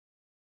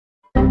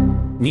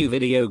New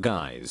video,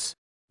 guys.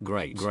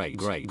 Great.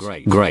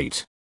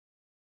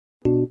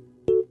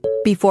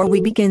 Before we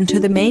begin to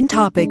the main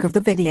topic of the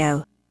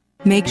video,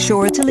 make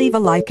sure to leave a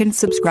like and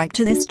subscribe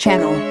to this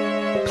channel.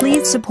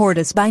 Please support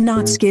us by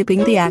not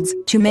skipping the ads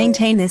to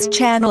maintain this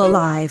channel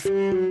alive.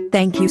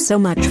 Thank you so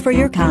much for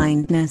your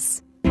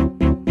kindness. You're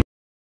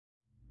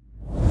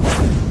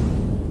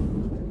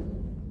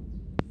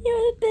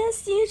the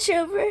best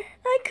YouTuber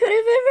I could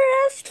have ever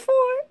asked for.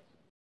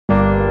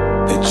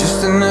 It's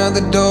just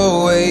another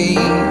doorway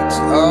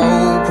to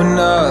open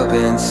up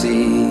and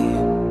see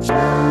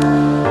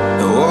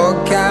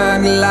what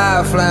kind of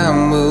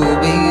lifeline will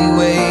be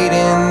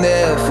waiting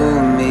there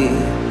for me.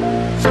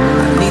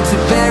 I need to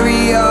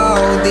bury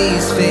all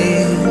these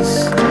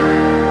fears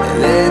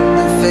and let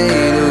them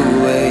fade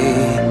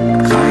away.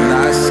 I'm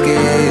not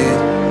scared,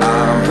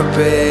 I'm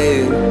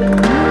prepared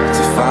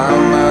to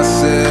find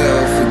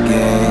myself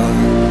again.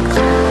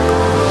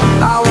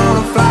 I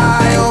wanna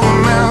fly over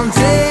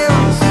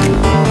mountains,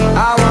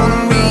 I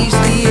wanna reach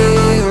the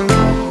end.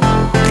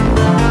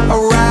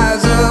 I'll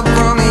rise up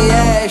from the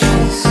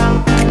ashes,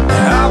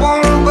 I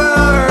wanna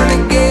burn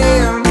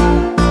again.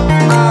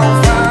 I'll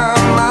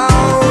find my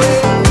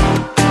way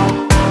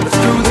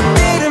through the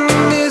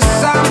bitterness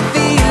I'm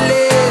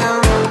feeling.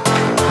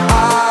 I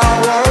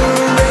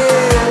won't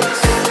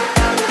rest,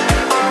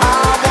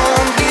 I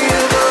won't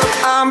give up,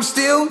 I'm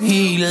still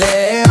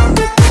healing.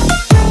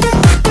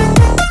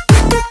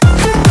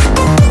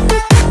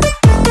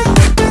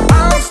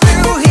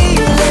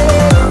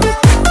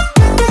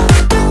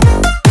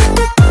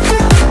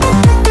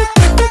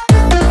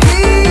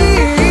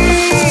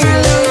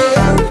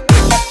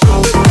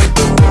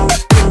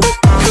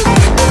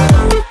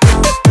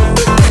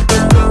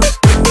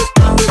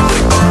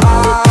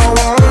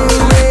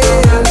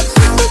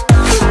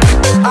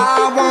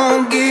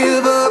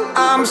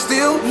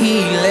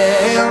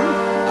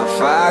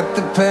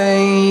 The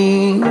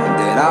pain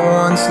that I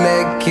once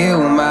let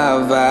kill my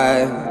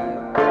vibe,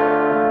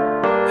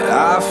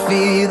 I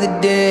fear the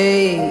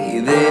day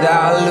that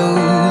I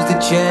lose the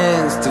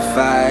chance to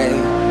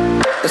fight.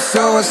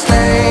 So I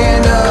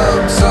stand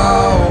up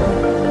tall,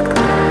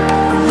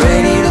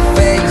 ready to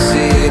face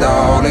it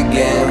all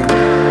again,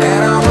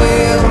 and I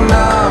will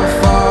not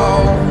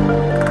fall,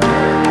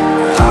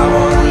 I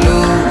won't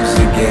lose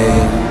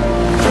again.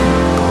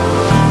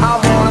 I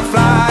wanna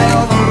fly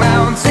over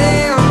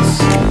mountains,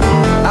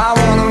 I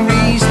wanna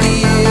reach the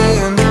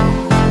end,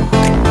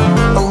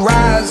 I'll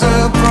rise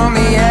up from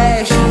the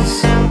ashes,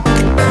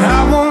 and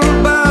I won't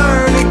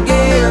burn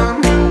again.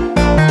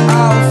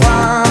 I'll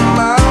find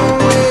my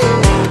way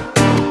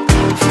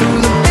through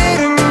the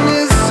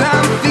bitterness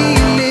I'm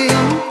feeling.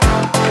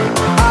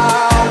 I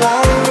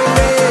won't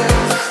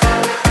rest,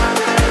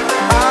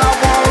 I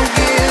won't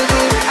give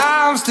up,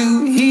 I'm still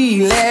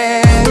healing.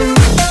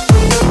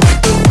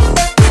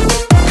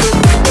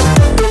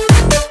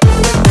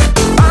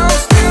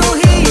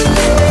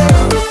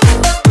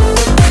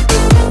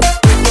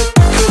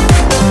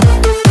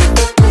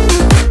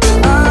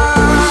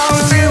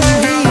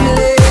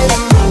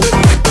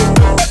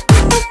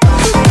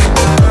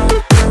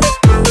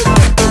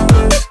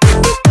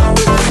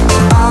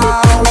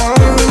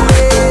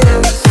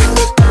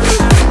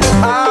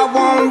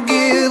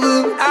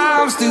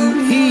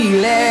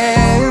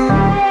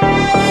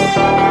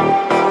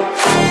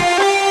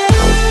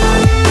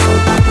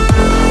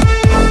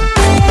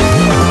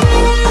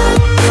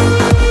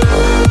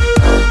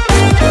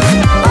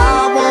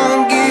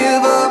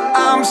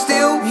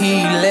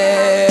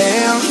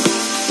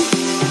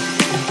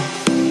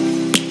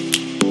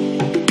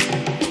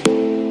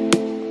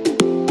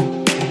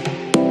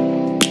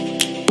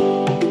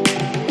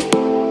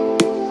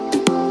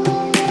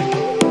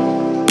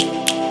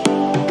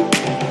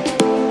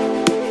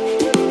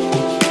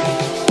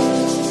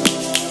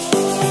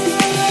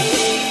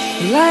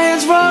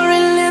 Lions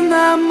roaring in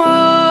the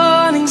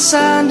morning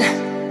sun,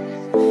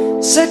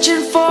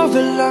 searching for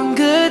a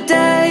longer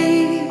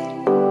day.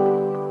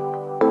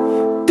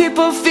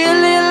 People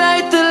feeling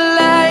like the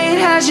light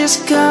has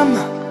just come.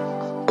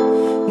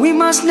 We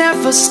must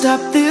never stop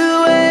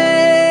the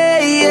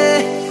way.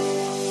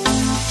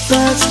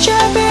 Birds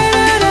chirping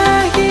and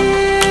I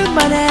hear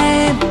my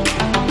name,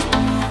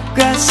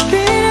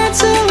 grasping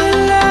into a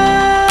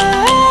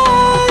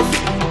life.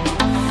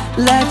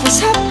 Life is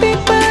happy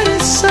but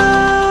it's so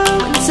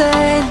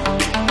insane.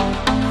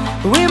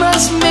 We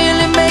must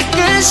merely make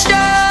a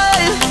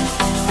start.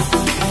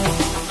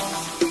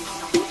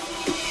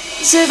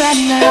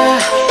 Savannah,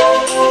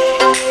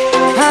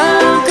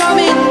 I'm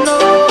coming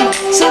home.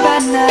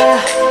 Savannah,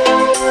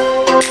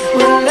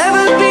 we'll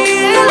never be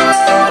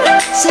alone.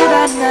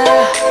 Savannah,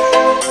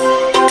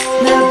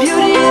 the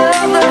beauty of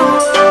the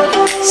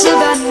world.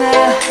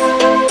 Savannah,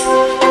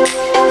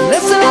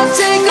 let's all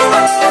take a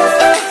walk.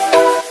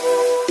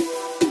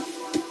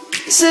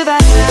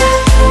 Savannah.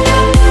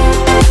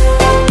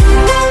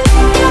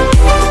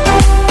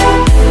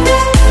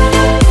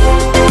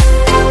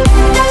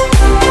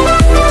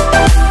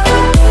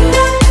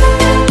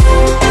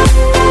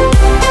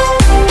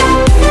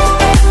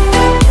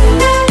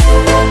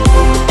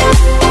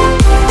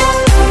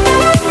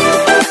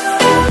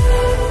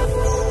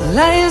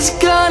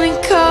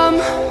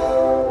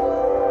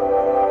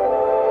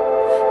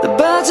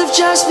 have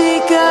just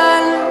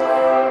begun.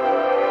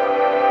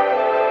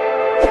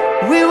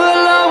 We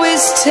will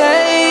always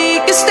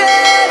take a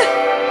stand.